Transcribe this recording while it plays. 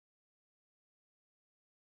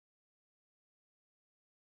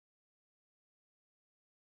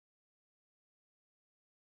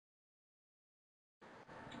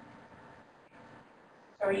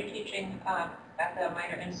So are you teaching at the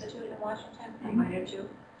Minor Institute in Washington? Mm-hmm. Minor 2?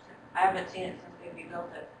 I haven't seen it since they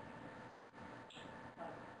rebuilt it.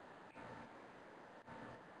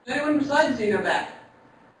 Anyone besides Zeno back?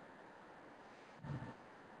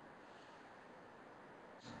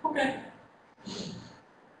 Okay. You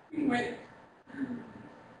can wait.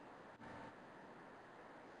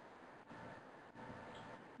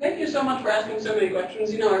 Thank you so much for asking so many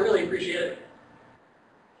questions. You know, I really appreciate it.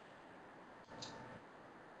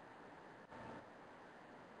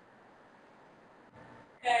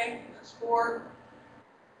 Okay, that's 4.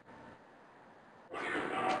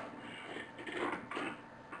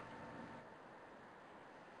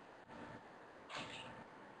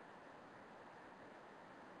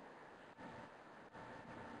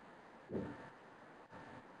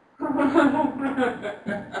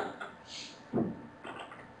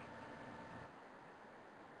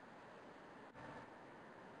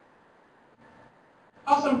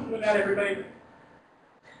 Awesome, we got everybody.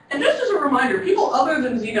 And just as a reminder, people other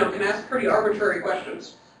than Zeno can ask pretty arbitrary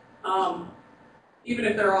questions, even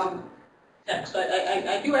if they're on text.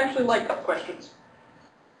 I do actually like questions.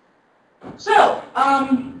 So,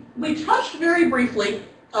 we touched very briefly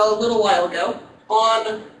a little while ago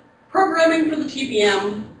on programming for the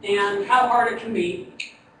TPM and how hard it can be.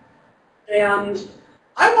 And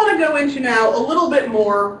I want to go into now a little bit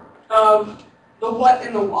more of the what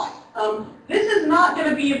and the why. This is not going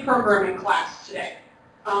to be a programming class today.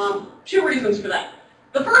 2 reasons for that.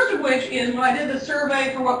 The first of which is when I did the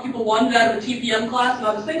survey for what people wanted out of a TPM class,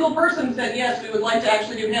 not a single person said, yes, we would like to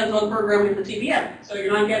actually do hands-on programming for TPM, so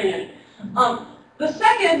you're not getting any. The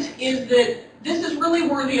second is that this is really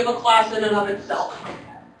worthy of a class in and of itself.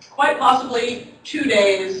 Quite possibly 2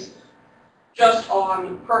 days just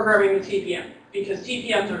on programming the TPM, because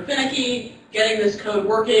TPMs are finicky, getting this code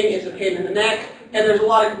working is a pain in the neck, and there's a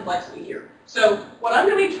lot of complexity here. So what I'm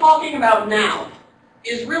going to be talking about now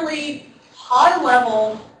is really high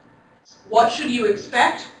level, what should you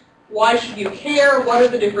expect, why should you care, what are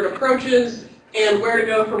the different approaches, and where to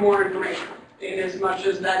go for more information, in as much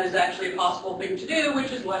as that is actually a possible thing to do,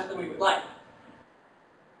 which is less than we would like.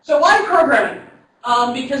 So why programming?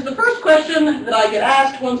 Because the first question that I get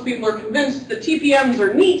asked once people are convinced that TPMs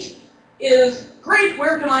are neat is, great,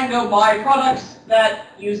 where can I go buy products that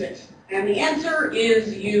use it? And the answer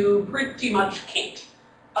is you pretty much can't.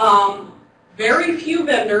 Very few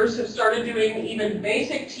vendors have started doing even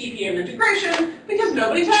basic TPM integration because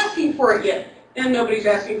nobody's asking for it yet. And nobody's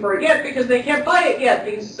asking for it yet because they can't buy it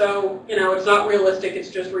yet. So, you know, it's not realistic, it's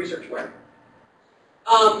just researchware.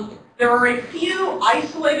 There are a few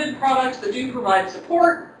isolated products that do provide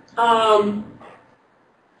support.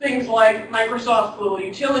 Things like Microsoft Global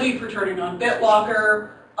Utility for turning on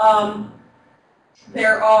BitLocker.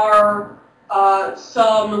 There are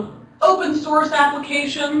some open source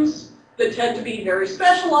applications that tend to be very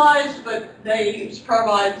specialized, but they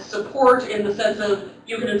provide support in the sense of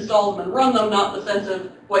you can install them and run them, not in the sense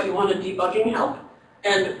of what you want to debugging help.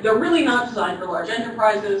 And they're really not designed for large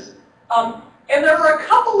enterprises. And there are a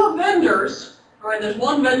couple of vendors, right, there's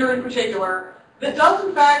one vendor in particular, that does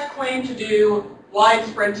in fact claim to do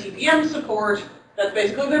widespread TPM support. That's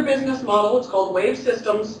basically their business model. It's called Wave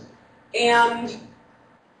Systems. And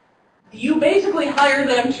you basically hire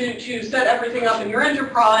them to set everything up in your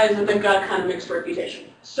enterprise, and they've got kind of mixed reputation.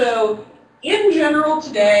 So in general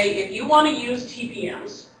today, if you want to use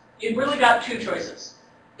TPMs, you've really got 2 choices.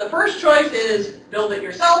 The first choice is build it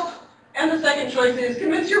yourself, and the second choice is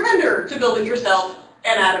convince your vendor to build it yourself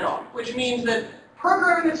and add it on, which means that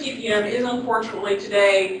programming the TPM is unfortunately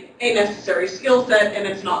today a necessary skill set, and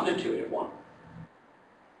it's not an intuitive one.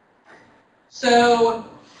 So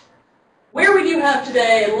where we do have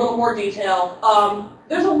today, in a little more detail,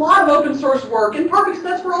 there's a lot of open source work, in part because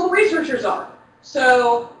that's where all the researchers are.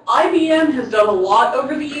 So IBM has done a lot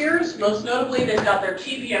over the years. Most notably, they've got their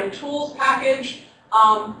TPM tools package,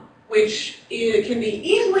 which can be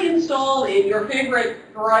easily installed in your favorite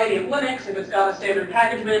variety of Linux. If it's got a standard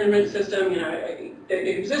package management system, you know, it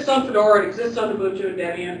exists on Fedora, it exists on Ubuntu and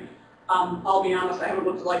Debian. I'll be honest, I haven't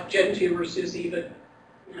looked at like Gentoo or SUSE, but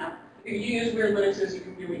you know, if you use weird Linuxes, you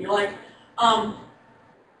can do what you like.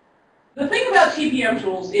 The thing about TPM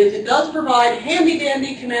tools is it does provide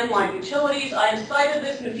handy-dandy command line utilities. I have cited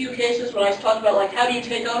this in a few cases when I talked about like how do you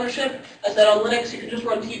take ownership. I said on Linux you can just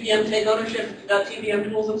run TPM take ownership if you've got TPM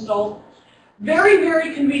tools installed. Very,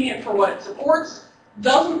 very convenient for what it supports.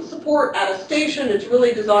 Doesn't support attestation. It's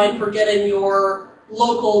really designed for getting your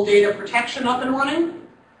local data protection up and running.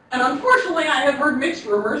 And unfortunately, I have heard mixed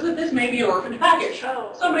rumors that this may be an orphaned package.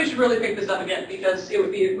 Somebody should really pick this up again because it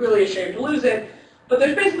would be really a shame to lose it. But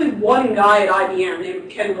there's basically one guy at IBM named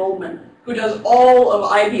Ken Goldman who does all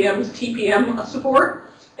of IBM's TPM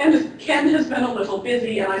support. And Ken has been a little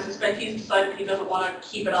busy, and I suspect he's decided he doesn't want to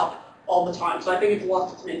keep it up all the time, so I think it's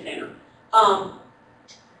lost its maintainer.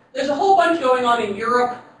 There's a whole bunch going on in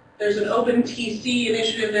Europe. There's an OpenTC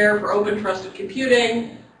initiative there for open trusted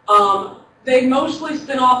computing. They mostly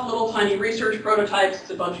spin off little tiny research prototypes. It's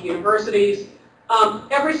a bunch of universities.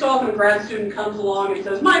 Every so often a grad student comes along and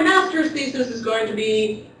says, my master's thesis is going to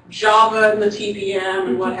be Java and the TPM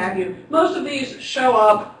and what have you. Most of these show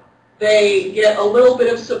up, they get a little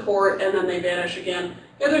bit of support, and then they vanish again.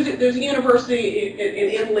 Yeah, there's a university in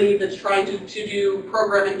Italy that's trying to do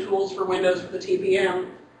programming tools for Windows for the TPM.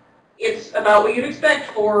 It's about what you'd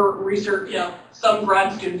expect for research, some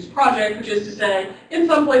grad student's project, which is to say, in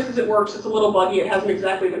some places it works, it's a little buggy, it hasn't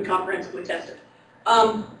exactly been comprehensively tested.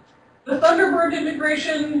 The Thunderbird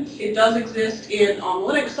integration, it does exist on the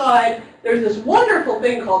Linux side. There's this wonderful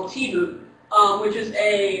thing called tboot, which is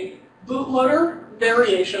a bootloader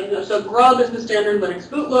variation. So grub is the standard Linux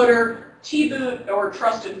bootloader. tboot, or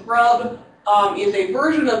trusted grub, is a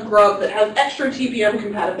version of grub that has extra TPM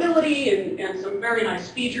compatibility and some very nice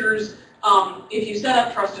features. If you set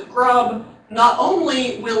up trusted grub, not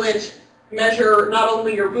only will it measure not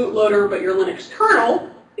only your bootloader but your Linux kernel,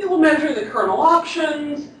 it will measure the kernel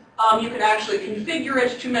options. You can actually configure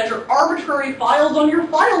it to measure arbitrary files on your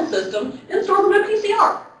file system and store them in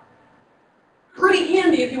PCR. Pretty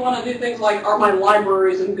handy if you want to do things like, are my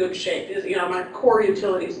libraries in good shape? Is my core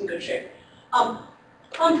utilities in good shape?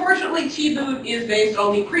 Unfortunately, tboot is based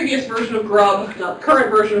on the previous version of grub, not the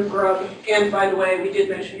current version of grub. And by the way, we did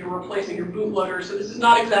mention you're replacing your bootloader, so this is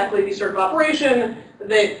not exactly the sort of operation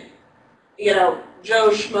that, Joe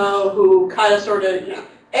Schmo, who kind of sort of,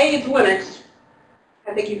 it's Linux.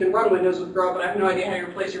 I think you can run Windows with grub, but I have no idea how you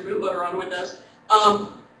replace your bootloader on Windows.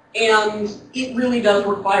 And it really does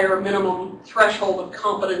require a minimum threshold of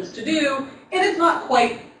competence to do, and it's not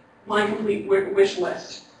quite my complete wish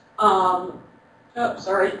list. Oh,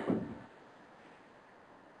 sorry.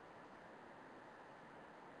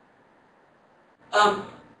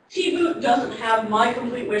 tboot doesn't have my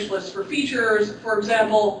complete wish list for features. For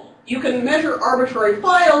example, you can measure arbitrary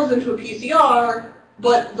files into a PCR,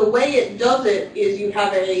 but the way it does it is you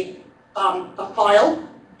have a file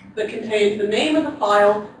that contains the name of the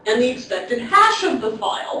file and the expected hash of the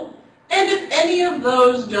file. And if any of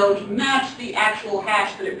those don't match the actual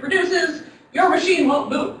hash that it produces, your machine won't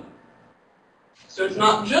boot. So it's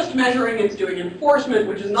not just measuring, it's doing enforcement,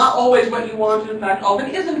 which is not always what you want. In fact, often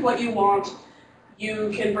isn't what you want.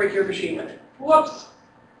 You can break your machine with it. Whoops.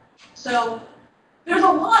 So there's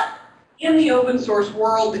a lot in the open source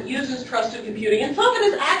world that uses trusted computing, and some of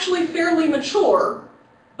it is actually fairly mature,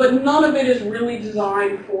 but none of it is really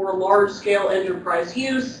designed for large-scale enterprise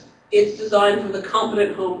use. It's designed for the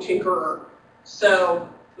competent home tinkerer. So,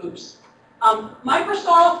 oops.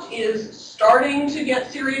 Microsoft is starting to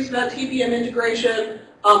get serious about TPM integration.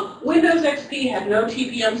 Windows XP had no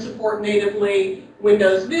TPM support natively.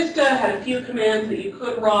 Windows Vista had a few commands that you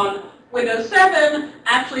could run. Windows 7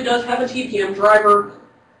 actually does have a TPM driver.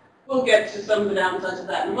 We'll get to some of the downsides of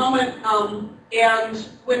that in a moment. And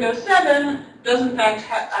Windows 7 does in fact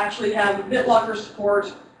actually have BitLocker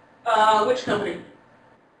support. Which company?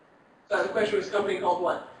 So the question was company called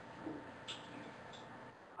what?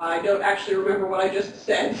 I don't actually remember what I just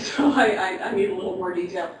said, so I need a little more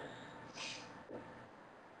detail.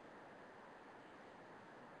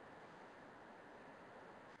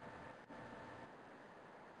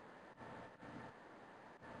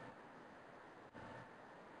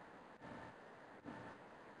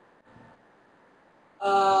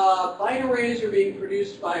 Binaries are being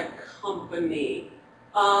produced by a company.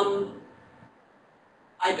 I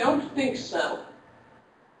don't think so.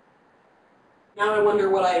 Now I wonder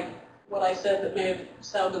what I said that may have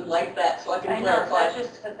sounded like that, so I can clarify. I know, that's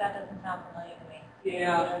just because that doesn't sound familiar to me.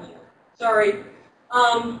 Yeah. Sorry.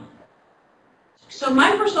 So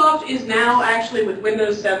Microsoft is now actually with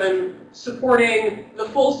Windows 7 supporting the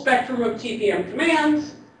full spectrum of TPM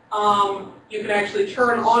commands. You can actually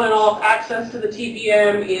turn on and off access to the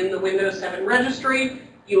TPM in the Windows 7 registry.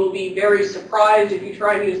 You will be very surprised if you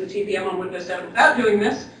try and use the TPM on Windows 7 without doing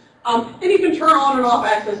this. And you can turn on and off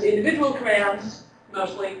access to individual commands,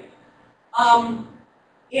 mostly. And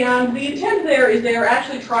the intent there is they are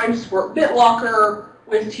actually trying to support BitLocker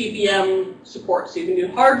with TPM support. So you can do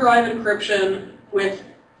hard drive encryption with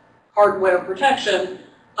hardware protection.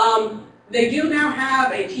 They do now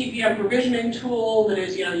have a TPM provisioning tool that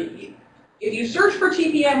is, if you search for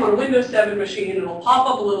TPM on a Windows 7 machine, it'll pop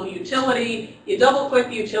up a little utility. You double-click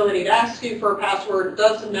the utility, it asks you for a password, it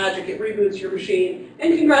does some magic, it reboots your machine,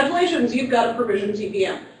 and congratulations, you've got a provisioned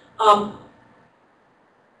TPM.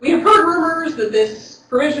 We have heard rumors that this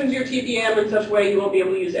provisions your TPM in such a way you won't be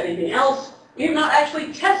able to use anything else. We have not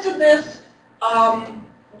actually tested this,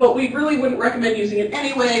 but we really wouldn't recommend using it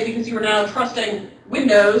anyway because you are now trusting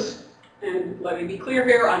Windows. And let me be clear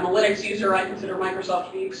here, I'm a Linux user. I consider Microsoft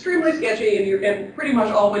to be extremely sketchy, and pretty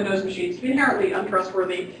much all Windows machines to be inherently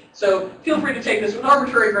untrustworthy. So feel free to take this with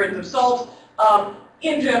arbitrary grains of salt.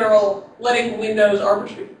 In general, letting Windows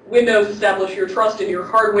establish your trust in your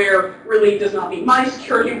hardware really does not meet my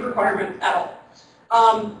security requirements at all.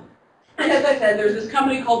 And as I said, there's this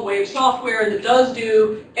company called Wave Software that does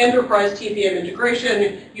do enterprise TPM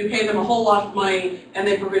integration. You pay them a whole lot of money, and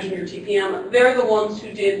they provision your TPM. They're the ones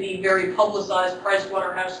who did the very publicized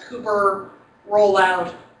PricewaterhouseCoopers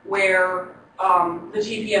rollout, where the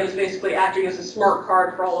TPM is basically acting as a smart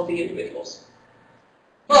card for all of the individuals.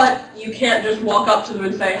 But you can't just walk up to them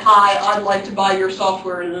and say, "Hi, I'd like to buy your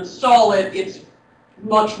software and install it." It's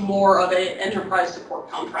much more of an enterprise support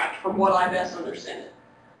contract, from what I best understand it.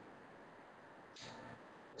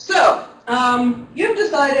 So, you've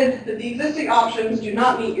decided that the existing options do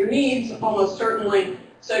not meet your needs, almost certainly.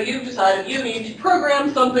 So you've decided you need to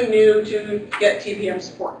program something new to get TPM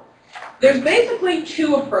support. There's basically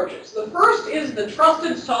two approaches. The first is the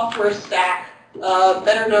Trusted Software Stack,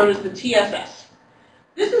 better known as the TSS.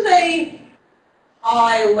 This is a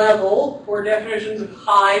high level, for definitions of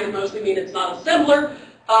high, that mostly mean it's not assembler,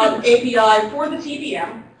 API for the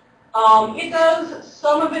TPM. It does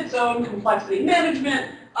some of its own complexity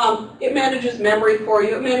management. It manages memory for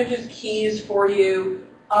you. It manages keys for you.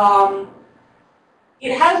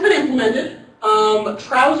 It has been implemented.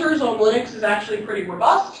 Trousers on Linux is actually pretty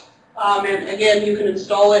robust. And again, you can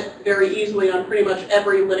install it very easily on pretty much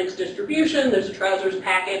every Linux distribution. There's a Trousers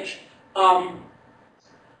package.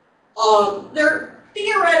 There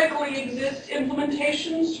theoretically exist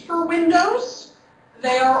implementations for Windows.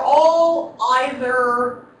 They are all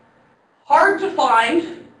either hard to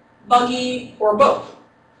find, buggy, or both,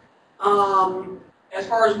 as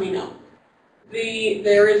far as we know.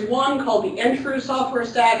 There is one called the Entru software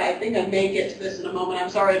stack. I think I may get to this in a moment. I'm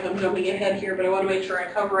sorry if I'm jumping ahead here, but I want to make sure I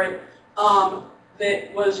cover it.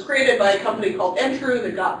 That was created by a company called Entru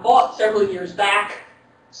that got bought several years back.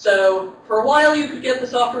 So for a while you could get the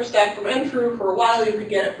software stack from Entru. For a while you could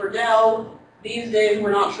get it for Dell. These days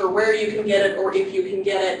we're not sure where you can get it or if you can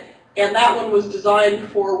get it. And that one was designed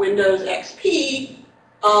for Windows XP.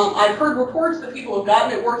 I've heard reports that people have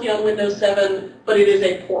gotten it working on Windows 7, but it is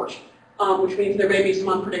a port, which means there may be some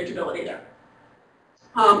unpredictability there.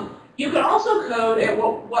 You can also code at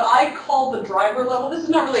what I call the driver level. This is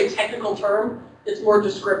not really a technical term. It's more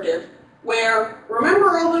descriptive. Where,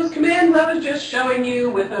 remember all those commands I was just showing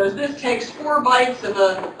you with those, this takes 4 bytes of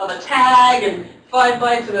a tag and 5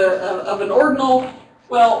 bytes of an ordinal?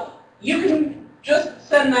 Well, you can just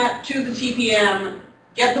send that to the TPM,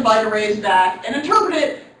 get the byte arrays back, and interpret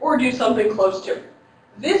it, or do something close to it.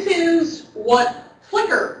 This is what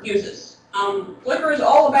Flickr uses. Flickr is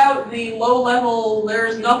all about the low level,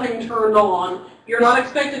 there's nothing turned on. You're not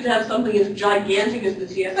expected to have something as gigantic as the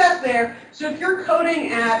TSS there, so if you're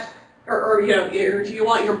coding at, or if you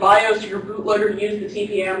want your BIOS or your bootloader to use the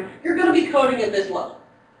TPM, you're going to be coding at this level.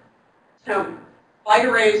 So, byte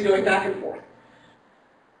arrays going back and forth.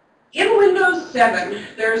 In Windows 7,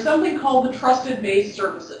 there is something called the Trusted Base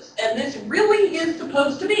Services, and this really is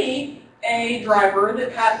supposed to be a driver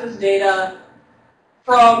that passes data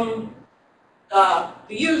from the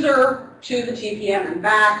user to the TPM and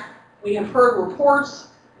back. We have heard reports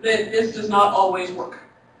that this does not always work.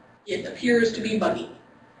 It appears to be buggy.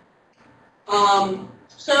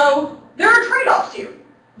 So there are trade-offs here.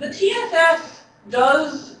 The TSS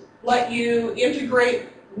does let you integrate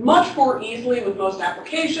much more easily with most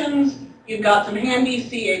applications. You've got some handy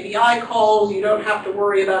C API calls. You don't have to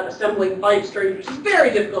worry about assembling byte strings, which is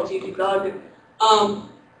very difficult to debug.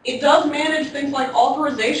 It does manage things like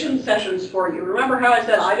authorization sessions for you. Remember how I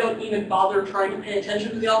said I don't even bother trying to pay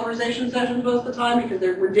attention to the authorization sessions most of the time because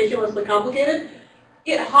they're ridiculously complicated?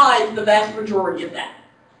 It hides the vast majority of that.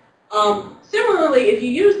 Similarly, if you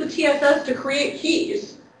use the TSS to create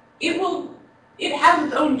keys, it has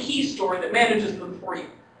its own key store that manages them for you.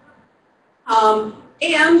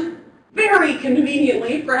 And very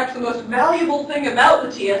conveniently, perhaps the most valuable thing about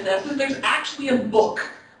the TSS is there's actually a book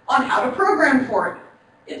on how to program for it.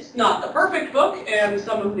 It's not a perfect book, and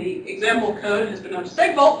some of the example code has been known to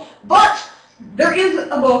segfault, but there is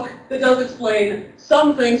a book that does explain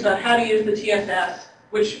some things about how to use the TSS,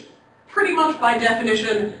 which pretty much by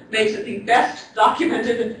definition makes it the best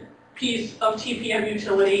documented piece of TPM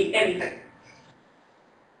utility anything.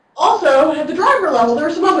 Also, at the driver level, there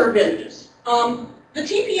are some other advantages. The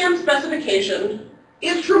TPM specification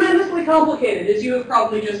is tremendously complicated, as you have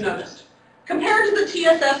probably just noticed. Compared to the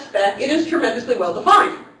TSS spec, it is tremendously well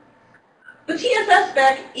defined. The TSS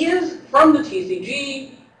spec is from the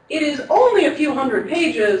TCG. It is only a few hundred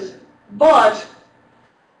pages, but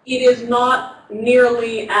it is not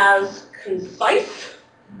nearly as concise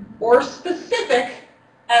or specific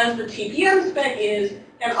as the TPM spec is,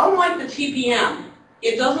 and unlike the TPM,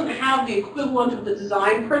 it doesn't have the equivalent of the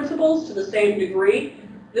design principles to the same degree.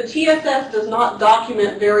 The TSS does not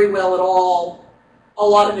document very well at all a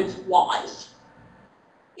lot of its whys.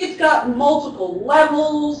 It's got multiple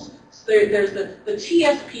levels. So there's the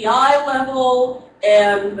TSPI level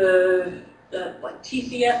and the like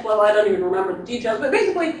TCS level. I don't even remember the details, but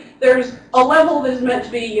basically there's a level that is meant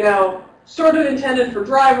to be, you know, sort of intended for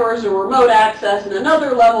drivers or remote access, and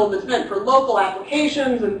another level that's meant for local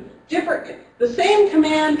applications and different. The same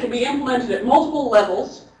command can be implemented at multiple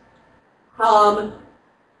levels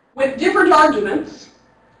with different arguments,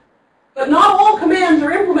 but not all commands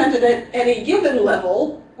are implemented at a given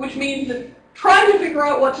level, which means that trying to figure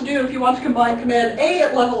out what to do if you want to combine command A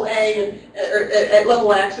at level A and or at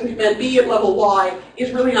level X and command B at level Y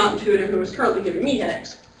is really not intuitive, and was currently giving me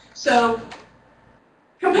headaches. So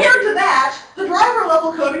compared to that, the driver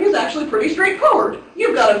level coding is actually pretty straightforward.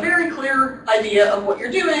 You've got a very clear idea of what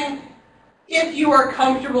you're doing. If you are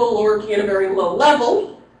comfortable working at a very low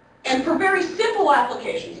level, and for very simple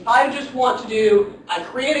applications, if I just want to do, I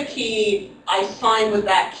create a key, I sign with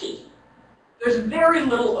that key. There's very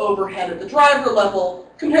little overhead at the driver level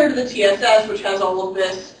compared to the TSS, which has all of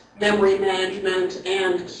this memory management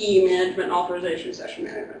and key management, authorization, session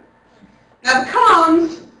management. Now the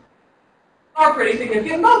cons are pretty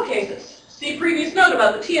significant in both cases. See previous note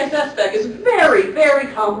about the TSS spec is very,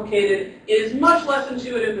 very complicated. It is much less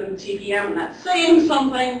intuitive than the TPM, and that's saying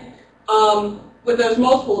something. With those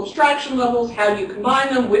multiple abstraction levels, how do you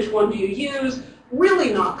combine them? Which one do you use?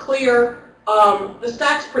 Really not clear. The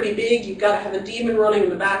stack's pretty big. You've got to have a daemon running in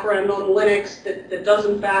the background on Linux that does,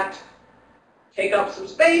 in fact, take up some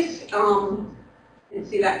space. And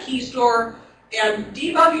see that key store. And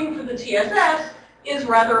debugging for the TSS is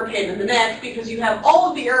rather a pain in the neck because you have all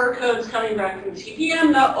of the error codes coming back from the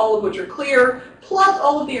TPM, not all of which are clear, plus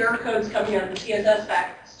all of the error codes coming out of the TSS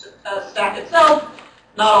stack itself,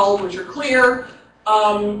 not all of which are clear.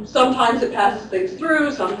 Sometimes it passes things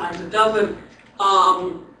through, sometimes it doesn't.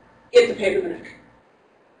 It's a pain in the neck.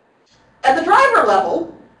 At the driver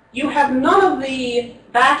level, you have none of the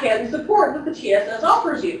back-end support that the TSS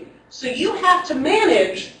offers you. So you have to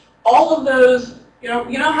manage all of those. You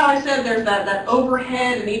know how I said there's that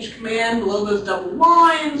overhead in each command below those double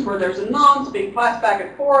lines where there's a nonce being passed back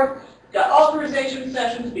and forth, you've got authorization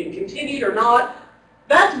sessions being continued or not.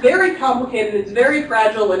 That's very complicated, it's very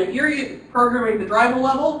fragile, and if you're programming the driver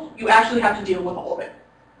level, you actually have to deal with all of it.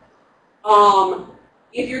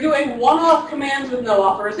 If you're doing one-off commands with no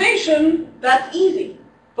authorization, that's easy.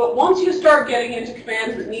 But once you start getting into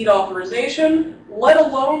commands that need authorization, let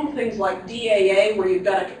alone things like DAA, where you've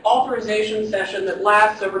got an authorization session that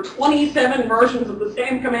lasts over 27 versions of the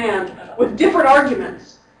same command with different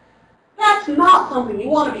arguments, that's not something you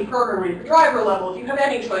want to be programming at the driver level if you have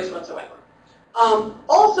any choice whatsoever.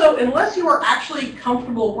 Also, unless you are actually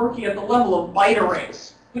comfortable working at the level of byte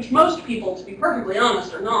arrays, which most people, to be perfectly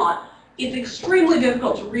honest, are not, it's extremely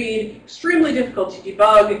difficult to read, extremely difficult to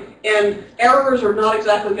debug, and errors are not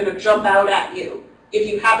exactly going to jump out at you if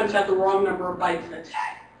you happen to have the wrong number of bytes in a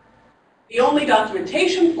tag. The only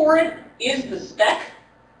documentation for it is the spec.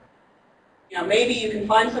 Maybe you can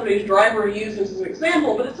find somebody's driver and use this as an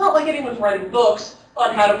example, but it's not like anyone's writing books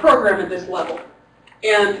on how to program at this level.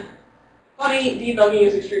 And funny, debugging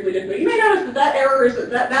is extremely difficult. You may notice that error is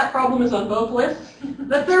that problem is on both lists.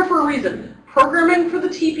 That's there for a reason. Programming for the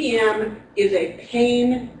TPM is a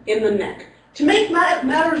pain in the neck. To make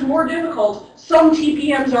matters more difficult, some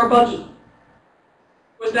TPMs are buggy.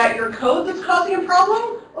 Was that your code that's causing a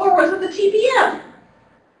problem, or was it the TPM?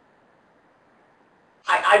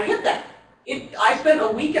 I've hit that. I spent a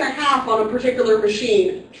week and a half on a particular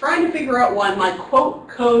machine trying to figure out why my quote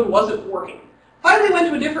code wasn't working. Finally went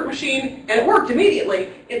to a different machine, and it worked immediately.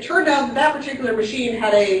 It turned out that that particular machine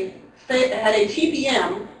had a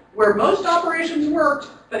TPM where most operations worked,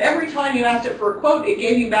 but every time you asked it for a quote, it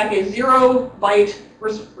gave you back a 0-byte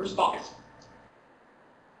response.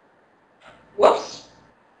 Whoops.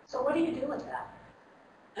 So what do you do with that?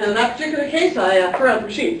 And in that particular case, I threw out the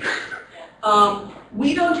machine.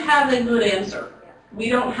 We don't have a good answer. We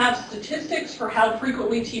don't have statistics for how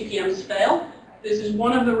frequently TPMs fail. This is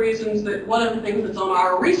one of the reasons that one of the things that's on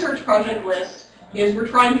our research project list is we're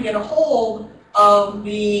trying to get a hold of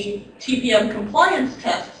the TPM compliance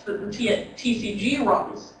tests that the TCG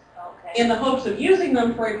runs. in the hopes of using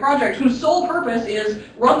them for a project whose sole purpose is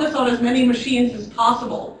run this on as many machines as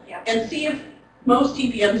possible and see if most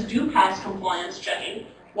TPMs do pass compliance checking,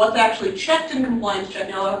 what's actually checked in compliance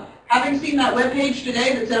checking. Now, having seen that webpage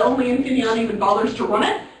today that said only Infineon even bothers to run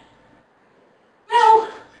it, well,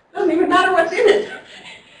 it doesn't even matter what's in it.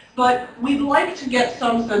 But we'd like to get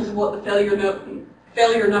some sense of what the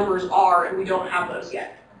failure numbers are, and we don't have those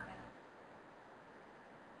yet.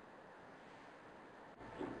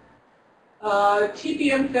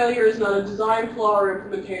 TPM failure is not a design flaw or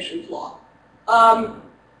implementation flaw.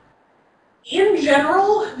 In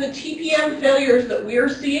general, the TPM failures that we're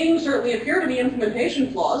seeing certainly appear to be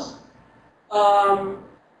implementation flaws.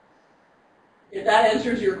 If that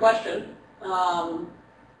answers your question.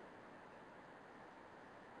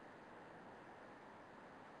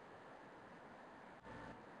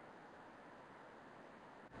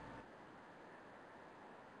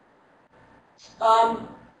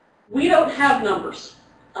 We don't have numbers.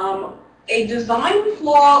 A design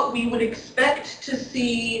flaw we would expect to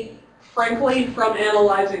see, frankly, from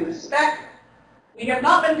analyzing the spec. We have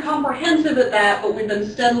not been comprehensive at that, but we've been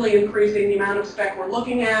steadily increasing the amount of spec we're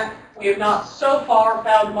looking at. We have not so far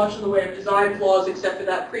found much in the way of design flaws, except for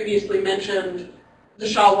that previously mentioned the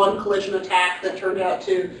SHA-1 collision attack that turned out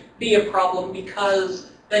to be a problem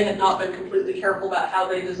because they had not been completely careful about how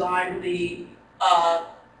they designed the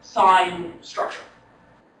sign structure.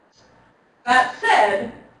 That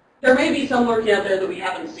said, there may be some lurking out there that we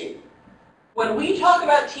haven't seen. When we talk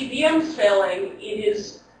about TPMs failing, it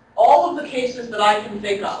is all of the cases that I can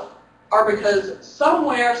think of are because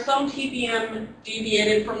somewhere some TPM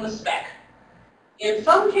deviated from the spec. In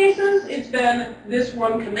some cases, it's been this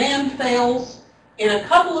one command fails. In a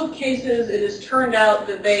couple of cases, it has turned out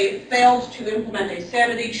that they failed to implement a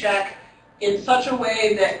sanity check in such a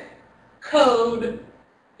way that code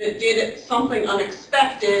that did something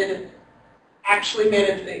unexpected actually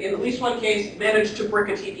managed, in at least one case, managed to brick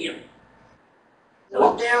a TPM.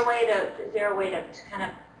 So is there a way to kind of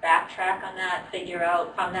backtrack on that, figure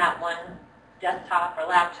out from that one desktop or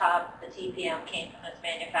laptop the TPM came from its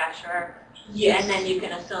manufacturer? Yes. And then you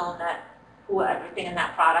can assume that everything in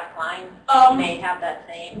that product line may have that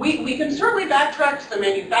same? We can certainly backtrack to the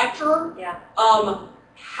manufacturer. Yeah.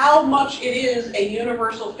 How much it is a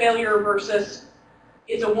universal failure versus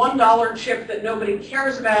it's a $1 chip that nobody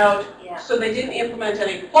cares about, so they didn't implement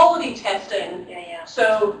any quality testing.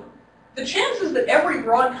 So the chances that every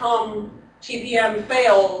Broadcom TPM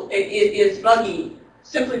fail is buggy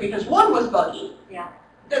simply because one was buggy.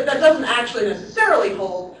 That doesn't actually necessarily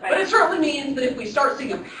hold, but it certainly means that if we start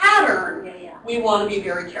seeing a pattern, we want to be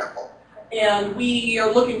very careful. And we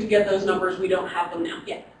are looking to get those numbers. We don't have them now.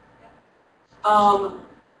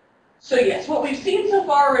 So yes, what we've seen so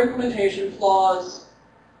far are implementation flaws.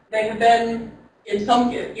 They have been, in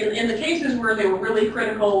the cases where they were really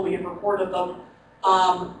critical, we have reported them.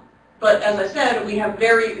 But as I said,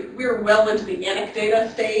 we're well into the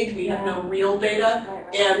anecdata stage. We have no real data,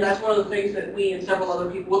 and that's one of the things that we and several other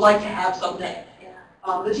people would like to have someday.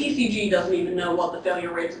 The TCG doesn't even know what the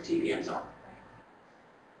failure rates of TPMs are.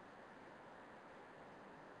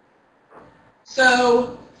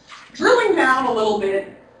 So drilling down a little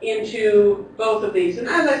bit into both of these, and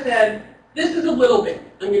as I said, this is a little bit.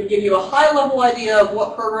 I'm going to give you a high-level idea of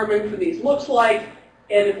what programming for these looks like,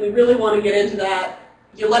 and if we really want to get into that,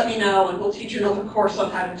 you let me know, and we'll teach you another course on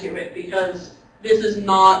how to do it, because this is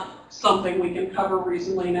not something we can cover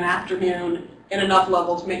reasonably in an afternoon in enough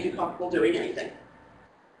level to make you comfortable doing anything.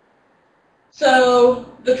 So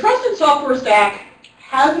the Trusted Software Stack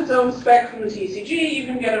has its own spec from the TCG. You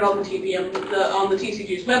can get it on the on the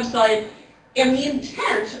TCG's website. And the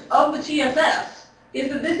intent of the TSS is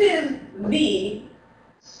that this is the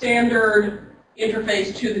standard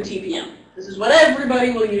interface to the TPM. This is what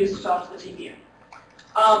everybody will use to talk to the TPM.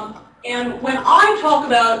 And when I talk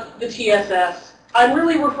about the TSS, I'm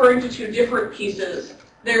really referring to two different pieces.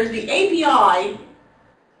 There's the API,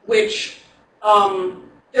 which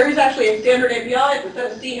there is actually a standard API. It's a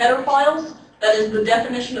set of C header files. That is the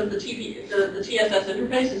definition of the TSS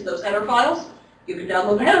interface is those header files. You can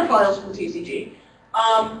download the header files from the TCG.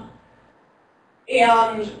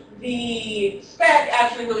 And the spec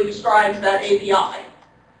actually really describes that API.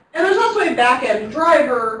 And there's also a back-end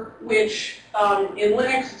driver, which in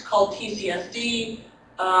Linux it's called TCSD.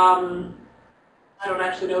 I don't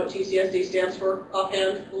actually know what TCSD stands for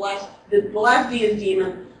offhand. The last D is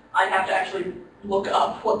daemon. I'd have to actually look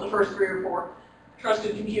up what the first three are for.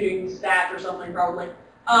 Trusted Computing Stack or something, probably.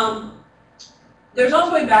 There's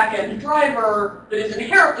also a back-end driver that is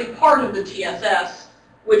inherently part of the TSS,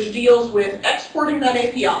 which deals with exporting that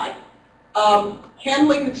API,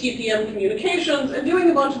 handling the TPM communications, and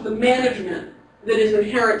doing a bunch of the management that is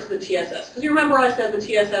inherent to the TSS. Because you remember I said the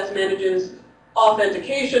TSS manages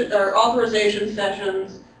authentication or authorization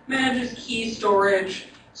sessions, manages key storage.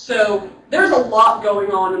 So there's a lot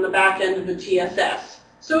going on in the back end of the TSS.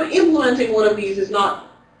 So implementing one of these is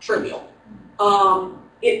not trivial.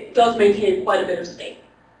 It does maintain quite a bit of state.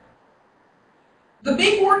 The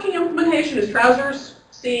big working implementation is Trousers.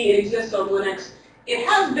 See, it exists on Linux. It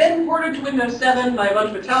has been ported to Windows 7 by a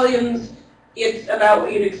bunch of Italians. It's about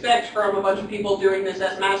what you'd expect from a bunch of people doing this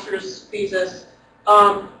as master's thesis.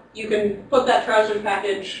 You can put that Trousers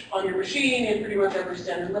package on your machine in pretty much every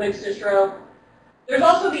standard Linux distro. There's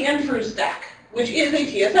also the Entru stack, which is a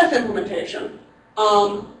TSS implementation.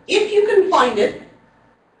 If you can find it,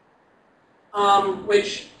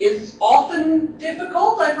 which is often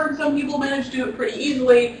difficult. I've heard some people manage to do it pretty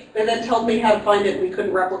easily. They then told me how to find it and we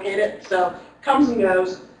couldn't replicate it. So comes and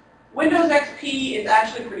goes. Windows XP is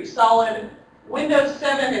actually pretty solid. Windows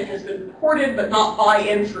 7, it has been ported, but not by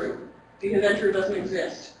Entru, because Entru doesn't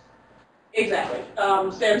exist. Exactly.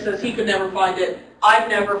 Sam says he could never find it. I've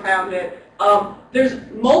never found it. There's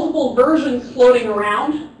multiple versions floating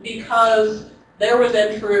around because there was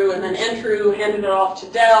Entru, and then Entru handed it off to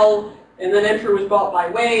Dell, and then Entru was bought by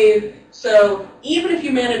Wave. So even if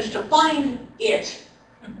you manage to find it,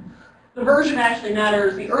 the version actually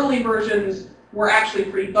matters. The early versions were actually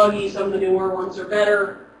pretty buggy. Some of the newer ones are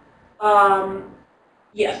better.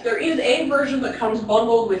 Yes, there is a version that comes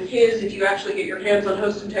bundled with his if you actually get your hands on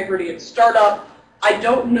host integrity at startup. I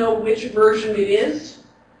don't know which version it is,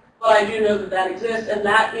 but I do know that that exists, and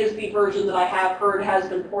that is the version that I have heard has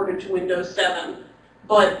been ported to Windows 7.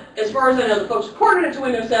 But as far as I know, the folks who ported it to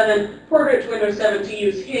Windows 7, ported it to Windows 7 to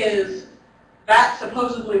use his. That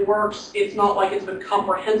supposedly works. It's not like it's been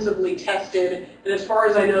comprehensively tested, and as far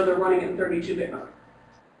as I know, they're running in 32-bit mode.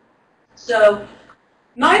 So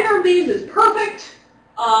neither of these is perfect.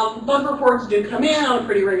 Bug reports do come in on a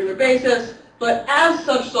pretty regular basis, but as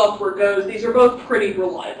such software goes, these are both pretty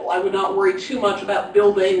reliable. I would not worry too much about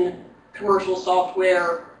building commercial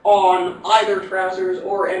software on either Trousers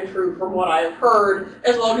or Entru from what I have heard,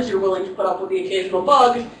 as long as you're willing to put up with the occasional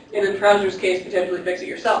bug, and in Trousers' case, potentially fix it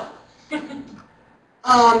yourself.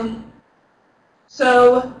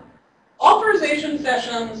 So authorization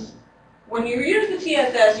sessions, when you use the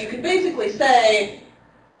TSS, you can basically say,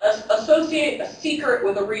 associate a secret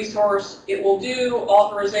with a resource. It will do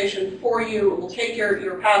authorization for you. It will take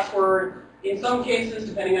your password. In some cases,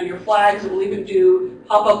 depending on your flags, it will even do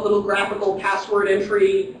pop-up little graphical password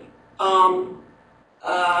entry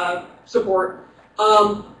support.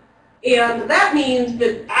 And that means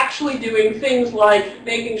that actually doing things like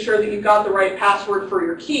making sure that you've got the right password for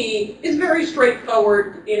your key is very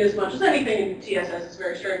straightforward, in as much as anything in TSS is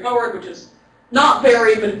very straightforward, which is not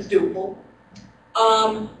very, but it's doable.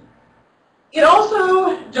 It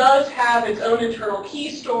also does have its own internal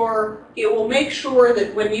key store. It will make sure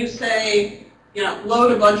that when you say,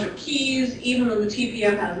 load a bunch of keys, even though the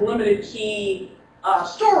TPM has limited key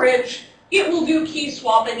storage, it will do key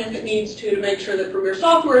swapping if it needs to make sure that from your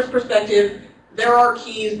software's perspective, there are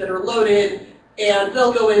keys that are loaded, and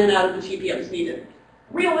they'll go in and out of the TPM as needed.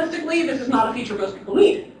 Realistically, this is not a feature most people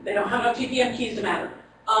need. They don't have enough TPM keys to matter.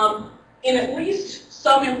 In at least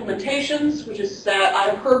some implementations, which is that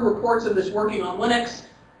I've heard reports of this working on Linux,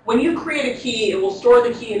 when you create a key, it will store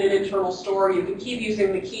the key in an internal store. You can keep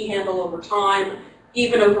using the key handle over time,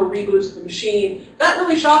 even over reboots of the machine. That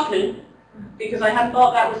really shocked me, because I hadn't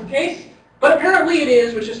thought that was the case. But apparently it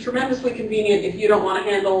is, which is tremendously convenient if you don't want to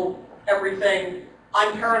handle everything.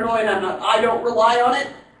 I'm paranoid. I don't rely on it,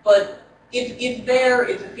 but it's there.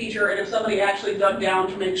 It's a feature, and if somebody actually dug down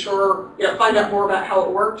to make sure, find out more about how it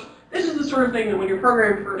worked, this is the sort of thing that when you're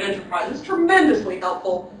programming for an enterprise is tremendously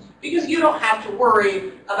helpful, because you don't have to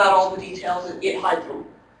worry about all the details that it hides them.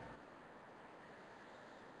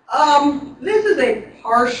 This is a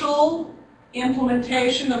partial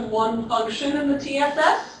implementation of one function in the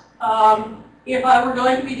TSS. If I were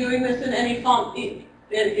going to be doing this in any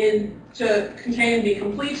to contain the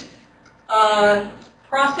complete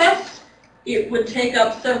process, it would take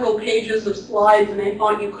up several pages of slides in a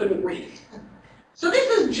font you couldn't read. So this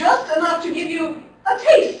is just enough to give you a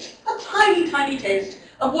taste, a tiny, tiny taste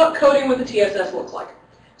of what coding with the TSS looks like.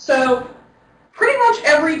 So pretty much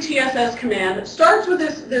every TSS command starts with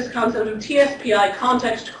this concept of TSPI,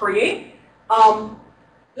 context create.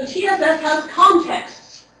 The TSS has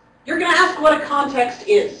contexts. You're going to ask what a context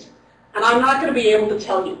is, and I'm not going to be able to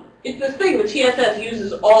tell you. It's this thing the TSS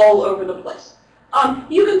uses all over the place.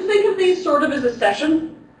 You can think of these sort of as a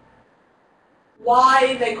session.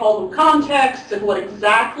 Why they call them contexts and what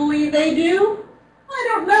exactly they do, I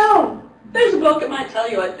don't know. There's a book, it might tell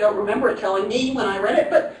you. I don't remember it telling me when I read it,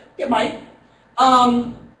 but it might.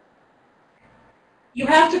 You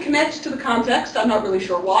have to connect to the context. I'm not really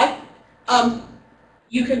sure why.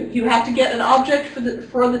 You have to get an object for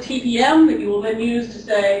the TPM that you will then use to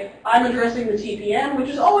say, I'm addressing the TPM, which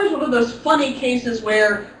is always one of those funny cases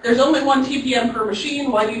where there's only one TPM per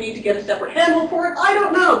machine. Why do you need to get a separate handle for it? I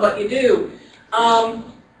don't know, but you do.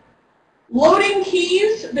 Loading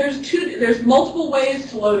keys, there's multiple ways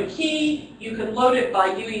to load a key. You can load it by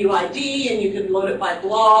UUID and you can load it by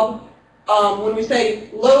blob. When we say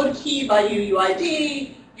load key by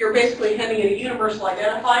UUID, you're basically handing it a universal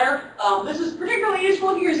identifier. This is particularly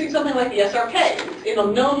useful if you're using something like the SRK. It's in a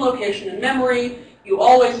known location in memory. You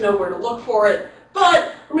always know where to look for it.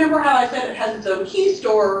 But remember how I said it has its own key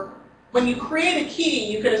store? When you create a key,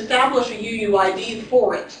 you can establish a UUID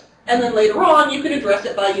for it. And then later on, you can address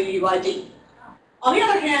it by UUID. On the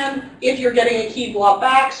other hand, if you're getting a key blob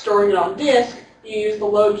back, storing it on disk, you use the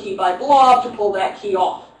load key by blob to pull that key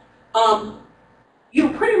off. You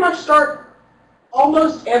pretty much start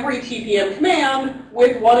almost every TPM command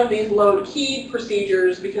with one of these load key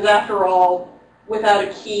procedures because after all, without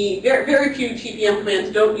a key, very few TPM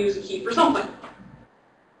commands don't use a key for something.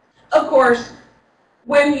 Of course,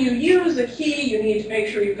 when you use a key, you need to make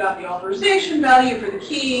sure you've got the authorization value for the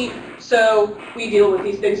key. So we deal with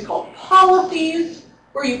these things called policies,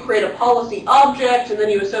 where you create a policy object and then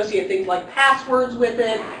you associate things like passwords with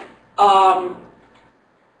it.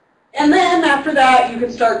 And then after that, you can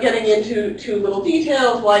start getting into little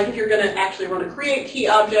details, like if you're going to actually run a create key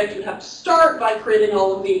object, you have to start by creating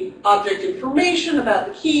all of the object information about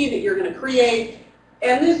the key that you're going to create.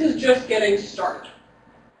 And this is just getting started.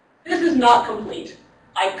 This is not complete.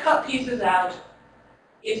 I cut pieces out.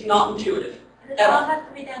 It's not intuitive. Does it all have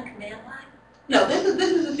to be done command line? No, this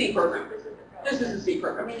is a C program. This is a C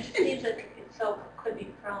program. I mean, it seems that it could be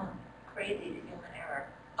prone crazy to human error.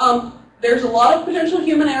 There's a lot of potential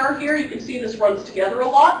human error here. You can see this runs together a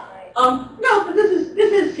lot. Right. No, but this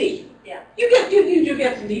is C. Yeah. You do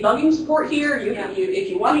get some debugging support here. If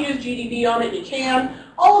you want to use GDB on it, you can.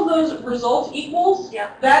 All of those result equals.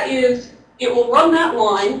 Yeah. That is, it will run that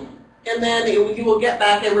line, and then you will get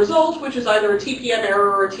back a result, which is either a TPM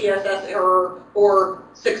error or a TSS error or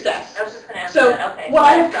success. I was just going to answer So that. Okay. what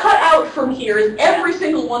I have cut out from here is every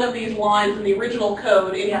single one of these lines in the original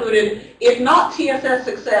code included, if not TSS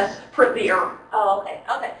success, print the error. Oh, okay.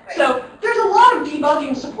 Okay. Great. So there's a lot of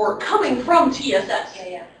debugging support coming from TSS.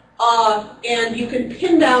 Yeah. And you can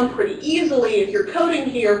pin down pretty easily if you're coding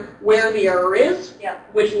here where the error is,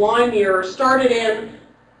 which line the error started in.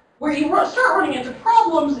 Where you start running into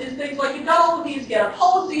problems is things like you've got all of these get a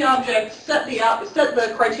policy object, set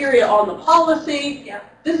the criteria on the policy. Yeah.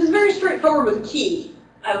 This is very straightforward with a key.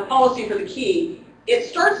 I have a policy for the key. It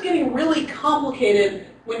starts getting really complicated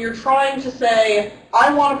when you're trying to say,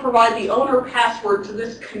 I want to provide the owner password to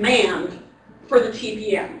this command for the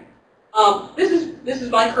TPM. This is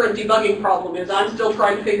my current debugging problem is I'm still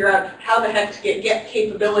trying to figure out how the heck to get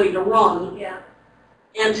capability to run. Yeah.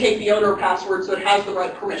 And take the owner password so it has the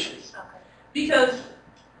right permissions. Okay. Because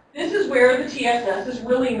this is where the TSS is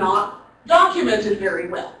really not documented very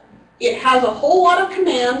well. It has a whole lot of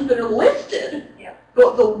commands that are listed,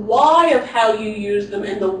 but the why of how you use them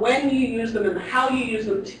and the when you use them and how you use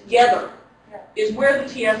them together is where the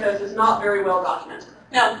TSS is not very well documented.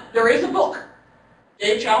 Now, there is a book.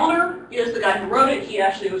 Dave Challoner is the guy who wrote it. He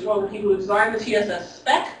actually was one of the people who designed the TSS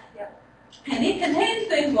spec. And it contains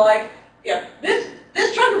things like,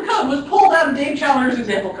 this chunk of code was pulled out of Dave Challoner's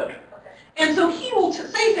example code. Okay. And so he will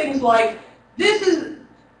say things like, this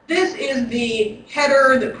is the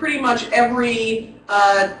header that pretty much every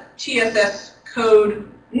TSS code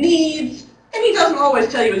needs. And he doesn't always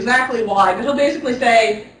tell you exactly why, but he'll basically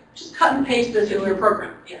say, just cut and paste this into your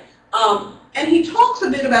program. And he talks a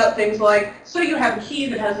bit about things like, so you have a key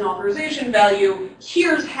that has an authorization value.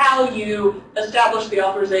 Here's how you establish the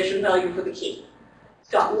authorization value for the key. It's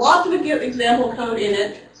got lots of example code in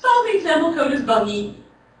it. Some of the example code is buggy.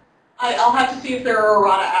 I'll have to see if there are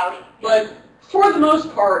errata out. But for the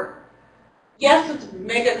most part, yes, it's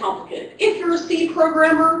mega complicated. If you're a C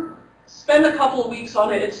programmer, spend a couple of weeks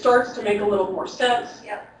on it. It starts to make a little more sense.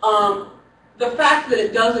 The fact that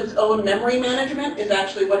it does its own memory management is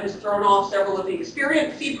actually what has thrown off several of the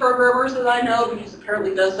experienced C programmers that I know, because it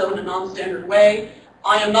apparently does so in a non-standard way.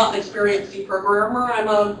 I am not an experienced C programmer. I'm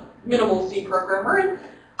a minimal C programmer. And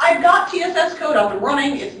I've got TSS code up and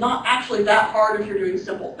running. It's not actually that hard if you're doing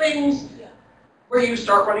simple things. Where you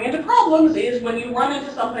start running into problems is when you run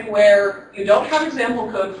into something where you don't have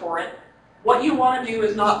example code for it, what you want to do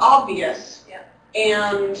is not obvious,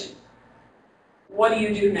 and what do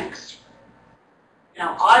you do next?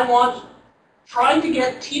 Now, I want trying to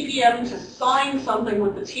get TPM to sign something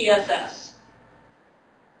with the TSS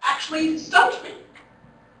actually stumped me.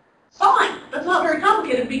 Sign. That's not very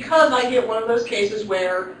complicated because I get one of those cases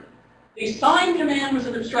where the sign command was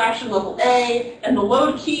at abstraction level A, and the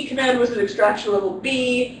load key command was at abstraction level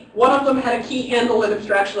B. One of them had a key handle at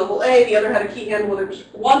abstraction level A, the other had a key handle at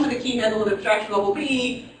wanted a key handle at abstraction level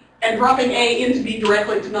B, and dropping A into B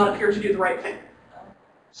directly did not appear to do the right thing.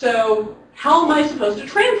 So how am I supposed to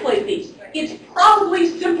translate these? It's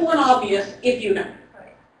probably simple and obvious if you know.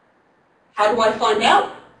 How do I find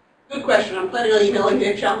out? Good question. I'm planning on emailing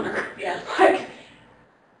Dave Challenger. Yeah. Like,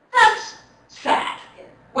 that's sad. Yeah.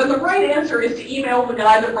 When the right answer is to email the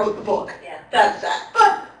guy that wrote the book. Yeah. That's sad.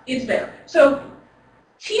 But it's there. So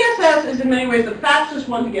TSS is in many ways the fastest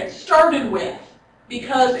one to get started with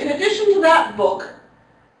because in addition to that book,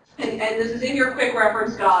 and this is in your quick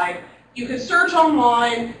reference guide, you can search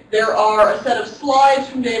online. There are a set of slides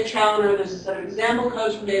from Dave Challenger. There's a set of example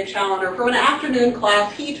codes from Dave Challenger. From an afternoon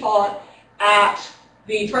class he taught at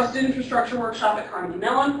the Trusted Infrastructure Workshop at Carnegie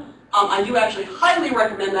Mellon. I do actually highly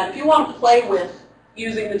recommend that if you want to play with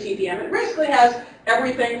using the TPM. It basically has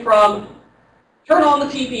everything from turn on the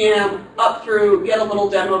TPM up through get a little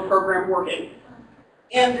demo program working.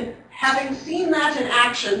 And having seen that in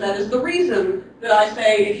action, that is the reason that I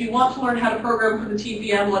say if you want to learn how to program for the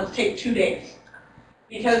TPM, let's take 2 days.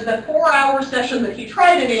 Because the 4-hour session that he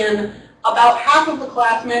tried it in, about half of the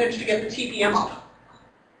class managed to get the TPM up.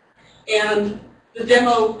 And the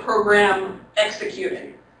demo program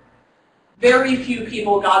executing. Very few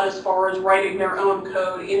people got as far as writing their own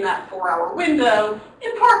code in that 4-hour window,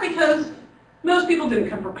 in part because most people didn't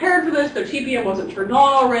come prepared for this. Their TPM wasn't turned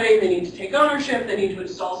on already. They need to take ownership. They need to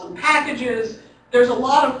install some packages. There's a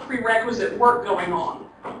lot of prerequisite work going on.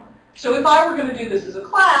 So if I were going to do this as a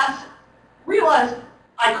class, realize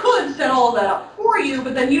I could set all of that up for you,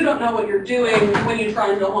 but then you don't know what you're doing when you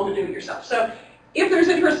try and go home and do it yourself. So if there's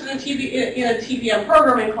interest in a TPM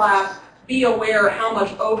programming class, be aware how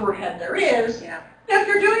much overhead there is. Yeah. Now, if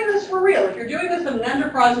you're doing this for real, if you're doing this in an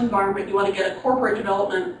enterprise environment, you want to get a corporate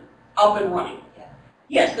development up and running. Yeah.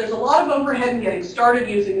 Yes, there's a lot of overhead in getting started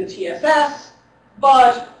using the TSS,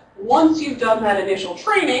 but once you've done that initial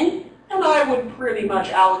training, and I would pretty much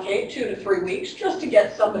allocate 2 to 3 weeks just to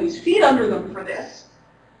get somebody's feet under them for this,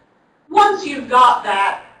 once you've got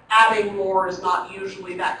that, adding more is not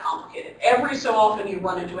usually that complicated. Every so often you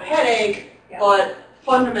run into a headache, Yeah. but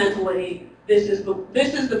fundamentally this is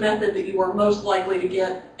the method that you are most likely to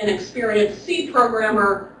get an experienced C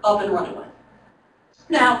programmer up and running with.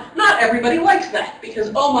 Now, not everybody likes that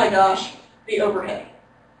because, oh my gosh, the overhead.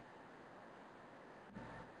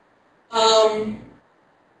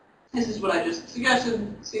 This is what I just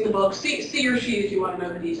suggested. See the book, see your sheet if you want to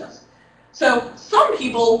know the details. So some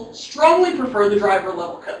people strongly prefer the driver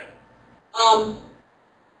level code.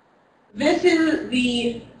 This is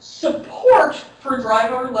the support for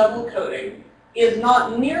driver level coding is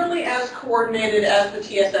not nearly as coordinated as the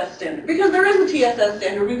TSS standard. Because there is a TSS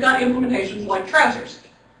standard, we've got implementations like trousers.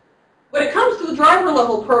 When it comes to the driver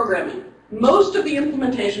level programming, most of the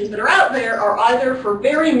implementations that are out there are either for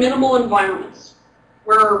very minimal environments,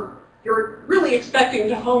 where you're really expecting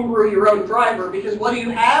to homebrew your own driver, because what do you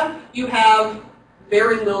have? You have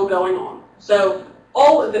very little going on. So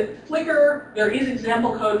all of the Flickr, there is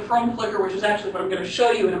example code from Flickr, which is actually what I'm going to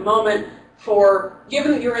show you in a moment, for,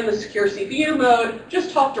 given that you're in the secure CPU mode,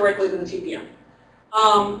 just talk directly to the TPM.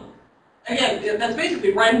 Again, that's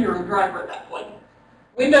basically writing your own driver at that point.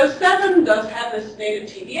 Windows 7 does have this native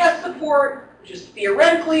TBS support, which is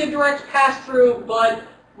theoretically a direct pass-through, but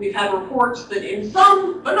we've had reports that in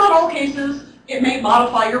some, but not all cases, it may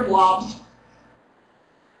modify your blobs.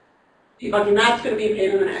 Debugging that's going to be a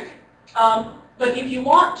pain in the neck. But if you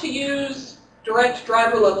want to use direct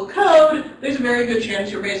driver level code, there's a very good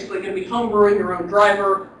chance you're basically going to be homebrewing your own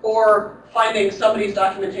driver or finding somebody's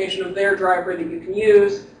documentation of their driver that you can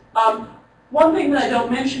use. One thing that I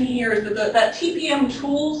don't mention here is that that TPM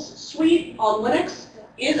tools suite on Linux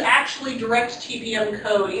is actually direct TPM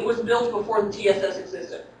code. It was built before the TSS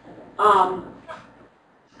existed. I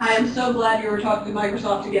am so glad you were talking to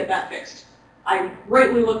Microsoft to get that fixed. I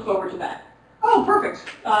greatly look forward to that. Oh, perfect.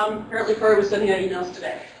 Apparently Corey was sending out emails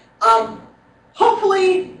today.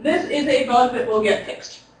 Hopefully this is a bug that will get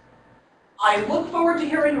fixed. I look forward to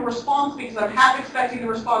hearing a response because I'm half expecting the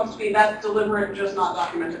response to be that's deliberate and just not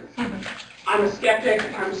documented. I'm a skeptic,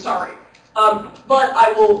 I'm sorry. But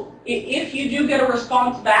I will, if you do get a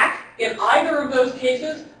response back in either of those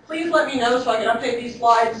cases, please let me know so I can update these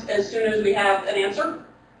slides as soon as we have an answer.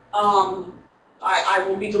 I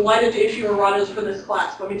will be delighted to issue erratas for this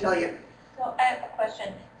class, let me tell you. So I have a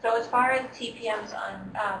question. So as far as TPMs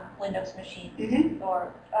on Windows machines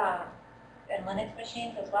or and Linux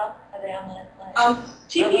machines as well, are they on Linux?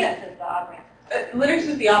 TPM, Linux is the operating Linux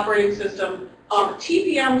is the operating system.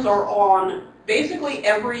 TPMs are on basically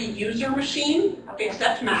every user machine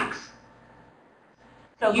except Macs.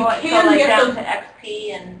 So You going can so like get down them- to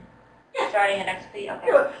XP and starting at XP.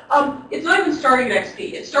 Okay. It's not even starting at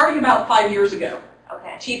XP. It's starting about 5 years ago.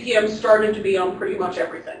 Okay. TPMs started to be on pretty much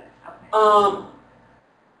everything. Okay.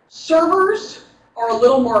 Servers are a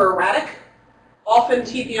little more erratic. Often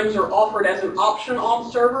TPMs are offered as an option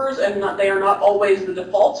on servers, and they are not always the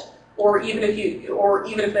default. Or even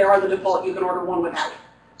if they are the default, you can order one without.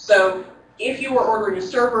 So if you are ordering a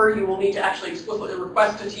server, you will need to actually explicitly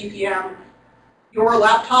request a TPM. Your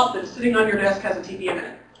laptop that's sitting on your desk has a TPM in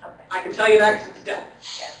it. Okay. I can tell you that because it's Dell.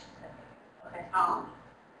 Yes. Okay.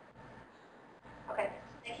 Okay.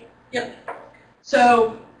 Thank you. Yep.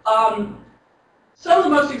 So some of the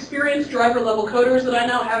most experienced driver-level coders that I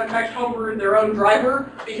know have in fact homebrewed their own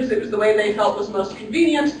driver because it was the way they felt was most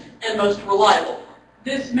convenient and most reliable.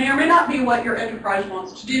 This may or may not be what your enterprise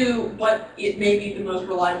wants to do, but it may be the most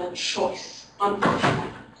reliable choice,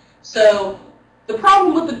 unfortunately. So the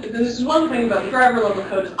problem with this is one thing about the driver-level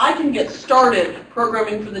code is I can get started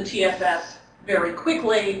programming for the TSS very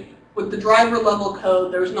quickly. With the driver-level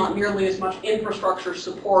code, there's not nearly as much infrastructure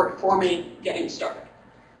support for me getting started.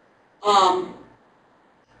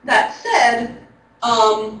 That said,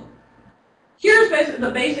 here's basically the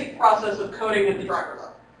basic process of coding at the driver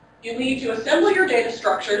level. You need to assemble your data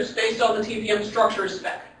structures based on the TPM structures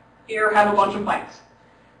spec. Here, have a bunch of bytes.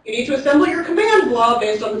 You need to assemble your command blob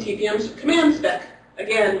based on the TPM command spec.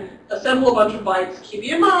 Again, assemble a bunch of bytes. Keep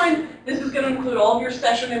in mind, this is going to include all of your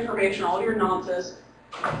session information, all of your nonces.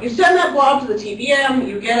 You send that blob to the TPM,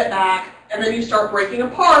 you get it back, and then you start breaking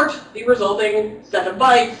apart the resulting set of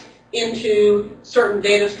bytes into certain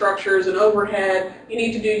data structures and overhead. You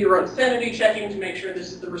need to do your own sanity checking to make sure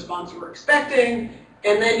this is the response you were expecting,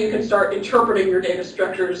 and then you can start interpreting your data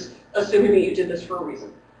structures, assuming that you did this for a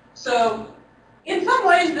reason. So in some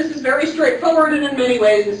ways, this is very straightforward, and in many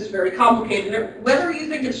ways, this is very complicated. Whether you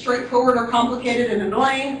think it's straightforward or complicated and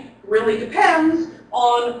annoying really depends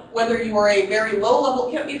on whether you are a very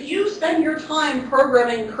low-level. If you spend your time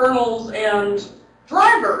programming kernels and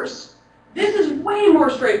drivers, this is way more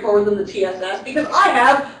straightforward than the TSS because I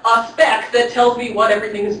have a spec that tells me what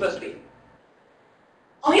everything is supposed to be.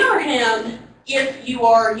 On the other hand, if you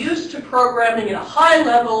are used to programming at a high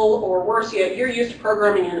level, or worse yet, you're used to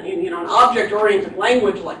programming in an object-oriented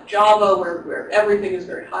language like Java, where everything is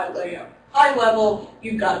very high level,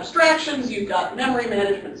 you've got abstractions, you've got memory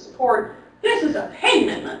management support. This is a pain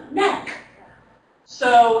in the neck.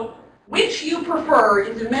 So, which you prefer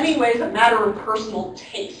is in many ways a matter of personal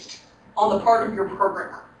taste on the part of your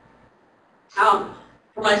programmer.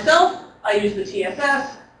 For myself, I use the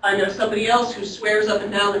TSS. I know somebody else who swears up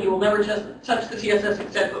and down that he will never touch the TSS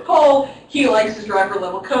except with coal. He likes his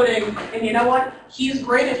driver-level coding, and you know what? He's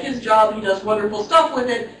great at his job. He does wonderful stuff with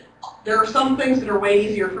it. There are some things that are way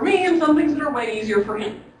easier for me, and some things that are way easier for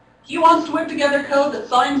him. He wants to whip together code that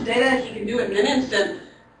signs data. He can do it in an instant.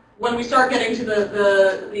 When we start getting to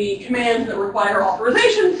the commands that require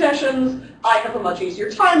authorization sessions, I have a much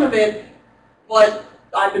easier time of it, but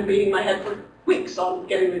I've been beating my head for weeks on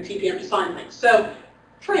getting the TPM to sign things. So,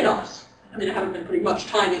 trade-offs. I mean, I haven't been putting much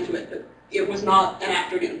time into it, but it was not an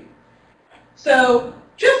afternoon. So,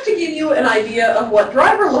 just to give you an idea of what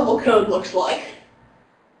driver-level code looks like,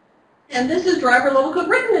 and this is driver-level code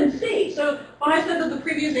written in C. So, when I said that the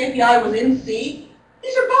previous API was in C,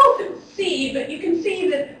 these are both in C, but you can see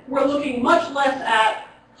that we're looking much less at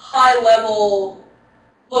high-level,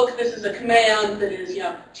 look, this is a command that is,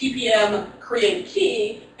 TPM create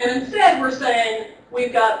key, and instead we're saying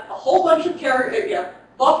we've got a whole bunch of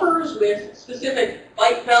buffers with specific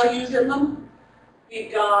byte values in them.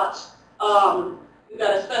 We've got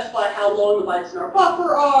to specify how long the bytes in our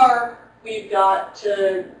buffer are. We've got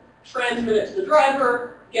to transmit it to the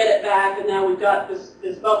driver, get it back, and now we've got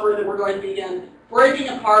this buffer that we're going to begin breaking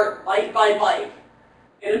apart byte by byte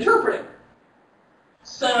and interpreting.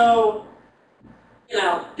 So,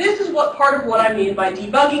 this is what part of what I mean by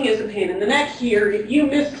debugging is a pain in the neck here. If you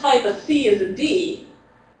mistype a C as a D,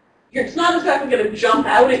 it's not exactly going to jump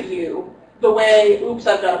out at you the way, oops,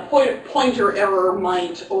 I've got a pointer error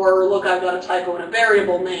might, or look, I've got a typo in a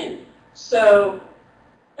variable name. So,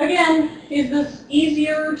 again, is this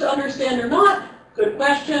easier to understand or not? Good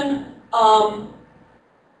question.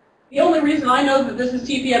 The only reason I know that this is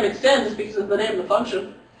TPM extends is because of the name of the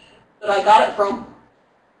function that I got it from.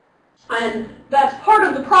 And that's part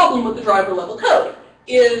of the problem with the driver level code,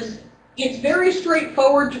 is it's very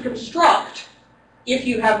straightforward to construct, if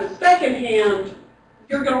you have the spec in hand,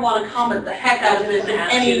 you're going to want to comment the heck out of this if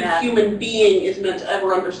any human being is meant to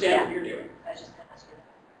ever understand what you're doing. I just asked you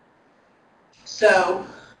that. So,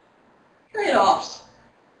 trade-offs.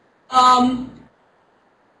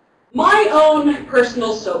 My own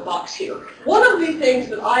personal soapbox here. One of the things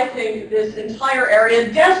that I think this entire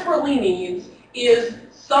area desperately needs is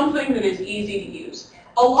something that is easy to use.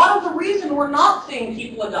 A lot of the reason we're not seeing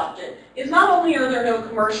people adopt it is not only are there no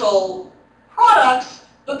commercial products,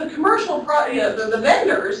 but the commercial the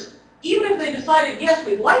vendors, even if they decided, yes,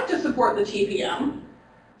 we'd like to support the TPM,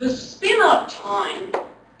 the spin-up time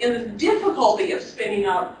and the difficulty of spinning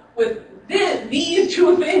up with these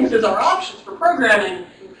two things as our options for programming,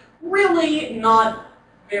 really not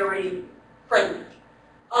very friendly.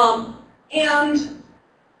 And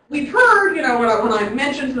we've heard, when I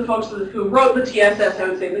mentioned to the folks who wrote the TSS, I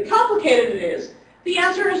would say the complicated it is. The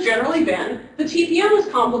answer has generally been, the TPM is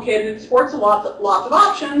complicated, it supports lots of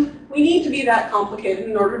options, we need to be that complicated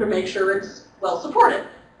in order to make sure it's well supported.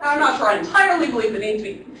 Now, I'm not sure I entirely believe it needs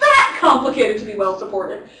to be that complicated to be well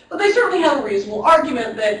supported, but they certainly have a reasonable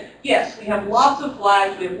argument that, yes, we have lots of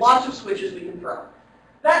flags, we have lots of switches we can throw.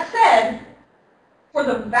 That said, for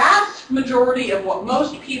the vast majority of what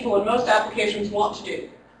most people and most applications want to do,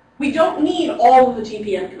 we don't need all of the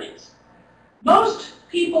TPM commands. Most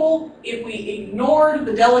people, if we ignored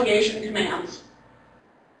the delegation commands,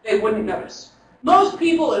 they wouldn't notice. Most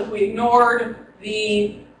people, if we ignored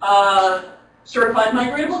the certified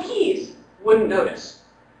migratable keys, wouldn't notice.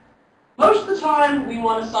 Most of the time, we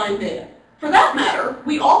want to sign data. For that matter,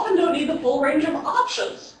 we often don't need the full range of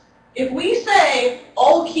options. If we say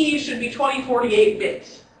all keys should be 2048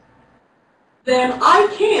 bits, then I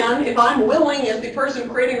can, if I'm willing as the person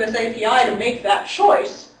creating this API to make that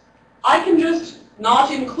choice, I can just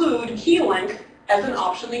not include key length as an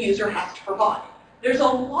option the user has to provide. There's a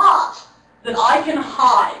lot that I can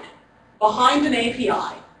hide behind an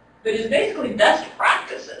API that is basically best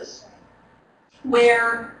practices,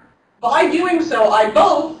 where by doing so, I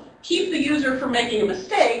both keep the user from making a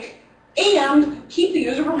mistake and keep the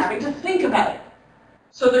user from having to think about it.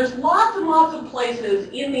 So there's lots and lots of places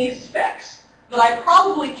in these specs that I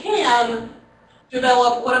probably can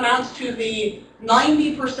develop what amounts to the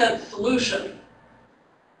 90% solution,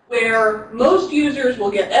 where most users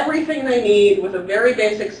will get everything they need with a very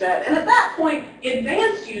basic set. And at that point,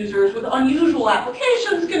 advanced users with unusual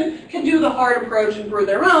applications can do the hard approach and brew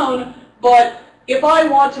their own. But if I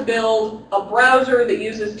want to build a browser that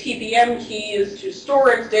uses TPM keys to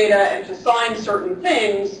store its data and to sign certain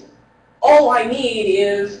things, all I need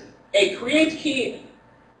is a create key.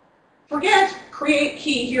 Forget create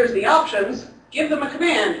key, here's the options. Give them a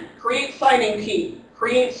command, create signing key,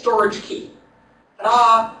 create storage key.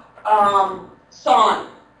 Ta-da, sign,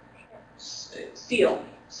 seal.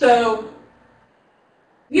 So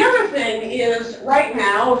the other thing is, right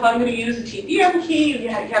now, if I'm going to use a TPM key, you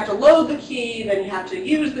have to load the key, then you have to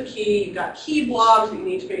use the key, you've got key blobs that you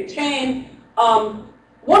need to maintain.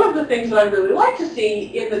 One of the things that I'd really like to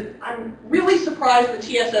see, I'm really surprised the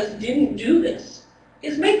TSS didn't do this,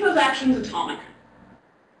 is make those actions atomic.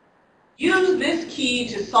 Use this key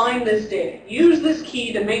to sign this data. Use this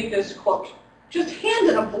key to make this quote. Just hand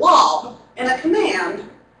it a blob and a command.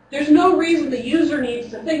 There's no reason the user needs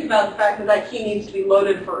to think about the fact that that key needs to be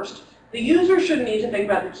loaded first. The user shouldn't need to think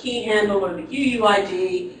about the key handle or the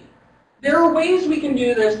UUID. There are ways we can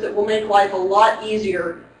do this that will make life a lot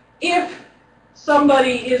easier if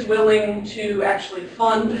somebody is willing to actually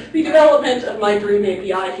fund the development of my dream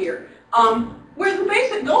API here. Where the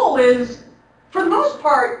basic goal is, for the most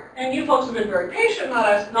part, and you folks have been very patient,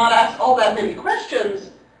 not ask all that many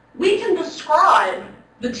questions, we can describe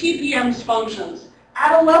the TPM's functions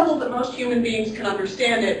at a level that most human beings can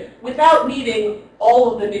understand it without needing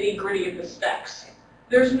all of the nitty-gritty of the specs.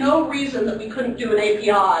 There's no reason that we couldn't do an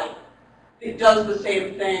API that does the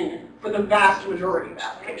same thing for the vast majority of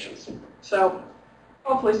applications. So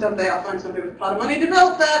hopefully someday I'll find somebody with a pot of money to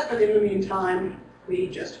develop that, but in the meantime, we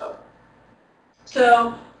just hope.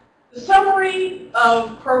 So the summary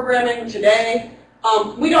of programming today,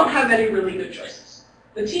 we don't have any really good choices.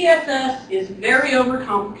 The TSS is very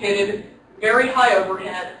overcomplicated, very high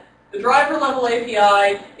overhead. The driver level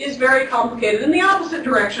API is very complicated in the opposite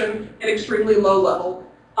direction and extremely low level.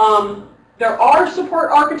 There are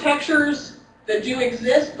support architectures that do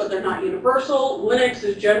exist, but they're not universal. Linux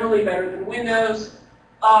is generally better than Windows.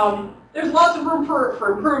 There's lots of room for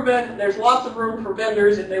improvement. There's lots of room for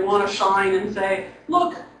vendors if they want to shine and say,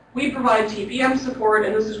 look, we provide TPM support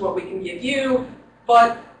and this is what we can give you,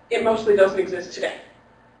 but it mostly doesn't exist today.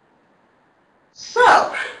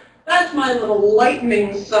 So that's my little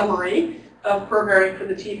lightning summary of programming for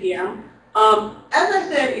the TPM. As I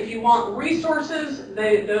said, if you want resources,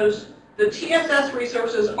 the TSS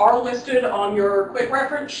resources are listed on your quick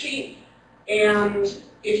reference sheet. And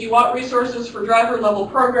if you want resources for driver level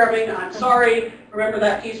programming, I'm sorry. Remember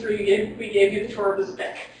that piece where we gave you the tour of the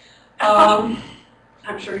stick. I'm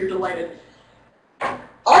sure you're delighted. Are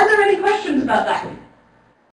there any questions about that?